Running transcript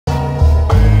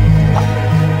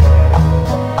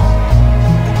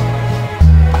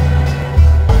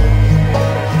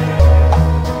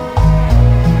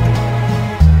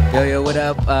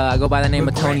up? I go by the name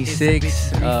of Tony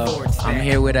Six. I'm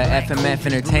here with FMF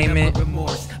Entertainment.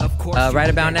 Right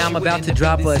about now, I'm about to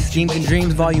drop Schemes and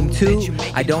Dreams Volume 2.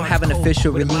 I don't have an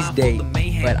official release date,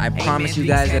 but I promise you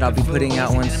guys that I'll be putting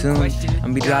out one soon. I'm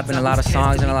gonna be dropping a lot of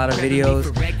songs and a lot of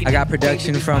videos. I got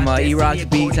production from E-Rock's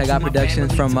Beats. I got production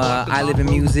from Eyelim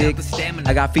Mondays.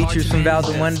 I got features from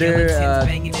Eyelim Mondays,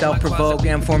 Self-Provoked,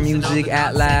 M4 Music,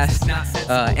 At Last,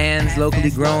 Ands,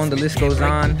 Locally Grown, the list goes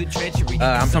on.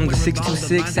 I'm from the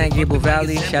 626 San Gabriel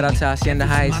Valley. Shout out to Hacienda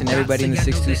Heights and everybody in the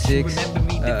 626.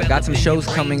 Got some shows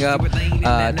coming up.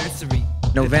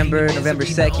 November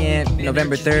 2nd,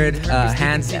 November 3rd,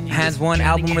 Hands 1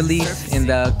 album release in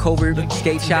the Covert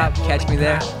Skate Shop. Catch me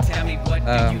there.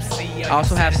 I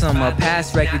also have some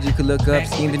past records you could look up.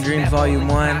 Schemes and Dreams Volume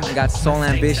 1. I got Soul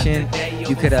Ambition.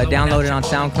 You could download it on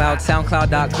SoundCloud.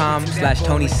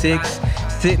 SoundCloud.com/Tony6.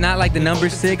 Not like the number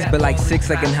 6, but like 6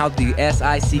 like in how the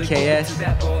SICKS.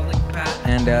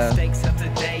 And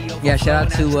yeah, shout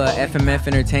out to FMF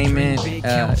Entertainment,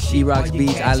 E-Rock's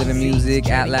Beats, Eyelim Music,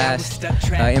 At Last,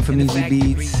 M4 Music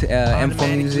Beats,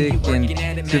 M4 Music,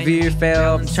 and Severe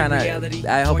Fail.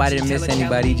 I hope I didn't miss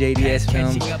anybody. JDS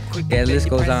Films. Yeah, the list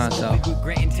goes on. So,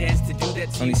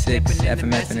 Tony Six,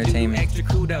 FMF Entertainment.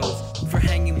 For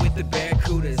hanging with the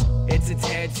barracudas. It's a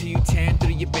tear to you, tearing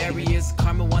through your barriers.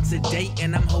 Karma wants a date,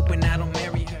 and I'm hoping I don't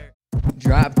marry her.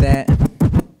 Drop that.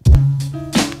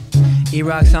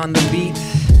 E-Rock's on the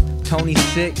beats. Tony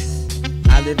Six.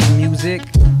 I live in music.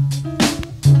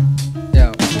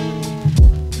 Yo.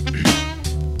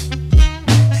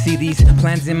 See these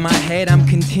plans in my head, I'm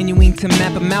continuing to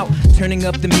map them out. Turning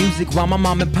up the music while my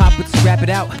mom and pop would scrap it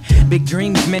out. Big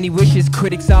dreams, many wishes,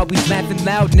 critics always laughing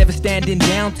loud. Never standing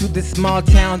down to the small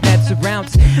town that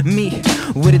surrounds me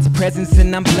with its presence,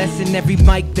 and I'm blessing every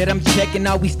mic that I'm checking.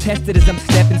 Always tested as I'm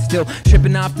stepping still.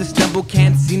 Tripping off the stumble,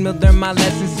 can't seem to learn my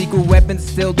lesson. Secret weapons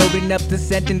still loading up the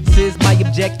sentences. My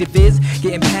objective is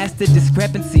getting past the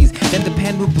discrepancies. Then the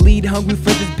pen will bleed, hungry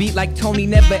for this beat like Tony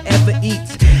never ever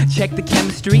eats. Check the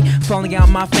chemistry, falling out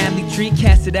my family tree.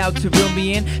 Cast it out to reel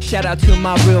me in. Shout out to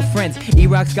my real friends.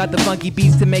 E-Rock's got the funky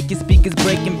beats to make your speakers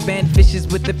break and bend. Fishes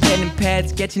with the pen and pad,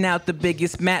 sketching out the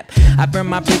biggest map. I burn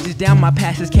my bridges down, my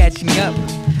past is catching up.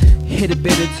 Hit a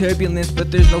bit of turbulence,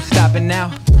 but there's no stopping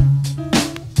now.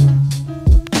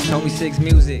 Tony Six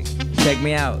Music, check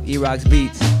me out, E-Rock's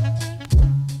Beats.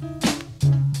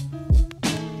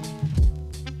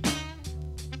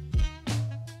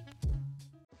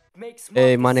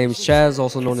 Hey, my name is Chaz,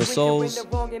 also known as SOAZ.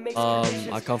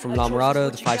 I come from La Mirada,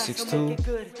 the 562.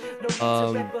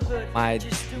 My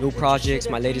new projects,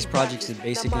 my latest projects have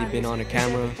basically been on a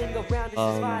camera.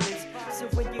 I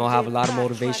have a lot of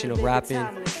motivation of rapping.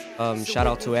 Shout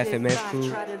out to FMF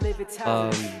crew.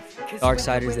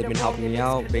 Darksiders, they've been helping me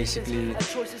out. Basically,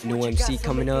 new MC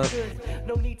coming up.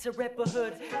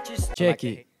 Check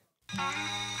it.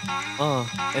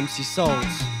 MC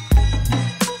SOAZ.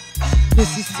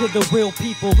 This is to the real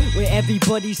people, where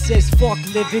everybody says fuck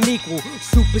living equal.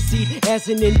 Supersede as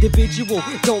an individual,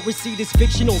 don't recede as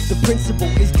fictional. The principle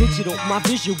is digital, my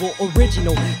visual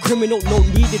original. Criminal, no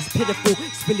need, it's pitiful.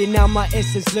 Spilling out my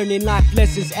essence, learning life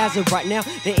lessons. As of right now,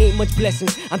 there ain't much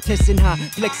blessings. I'm testing high,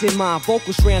 flexing my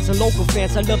vocal strands and local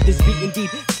fans. I love this beat indeed,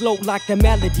 slow like the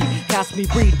melody. Has me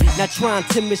breathe, not trying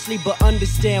timidly, but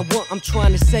understand what I'm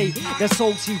trying to say. That's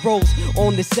SOAZ heroes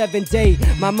on the 7th day.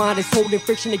 My mind is holding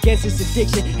friction against its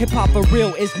addiction. Hip hop for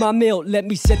real is my meal, let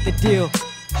me set the deal.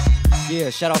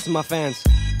 Yeah, shout out to my fans.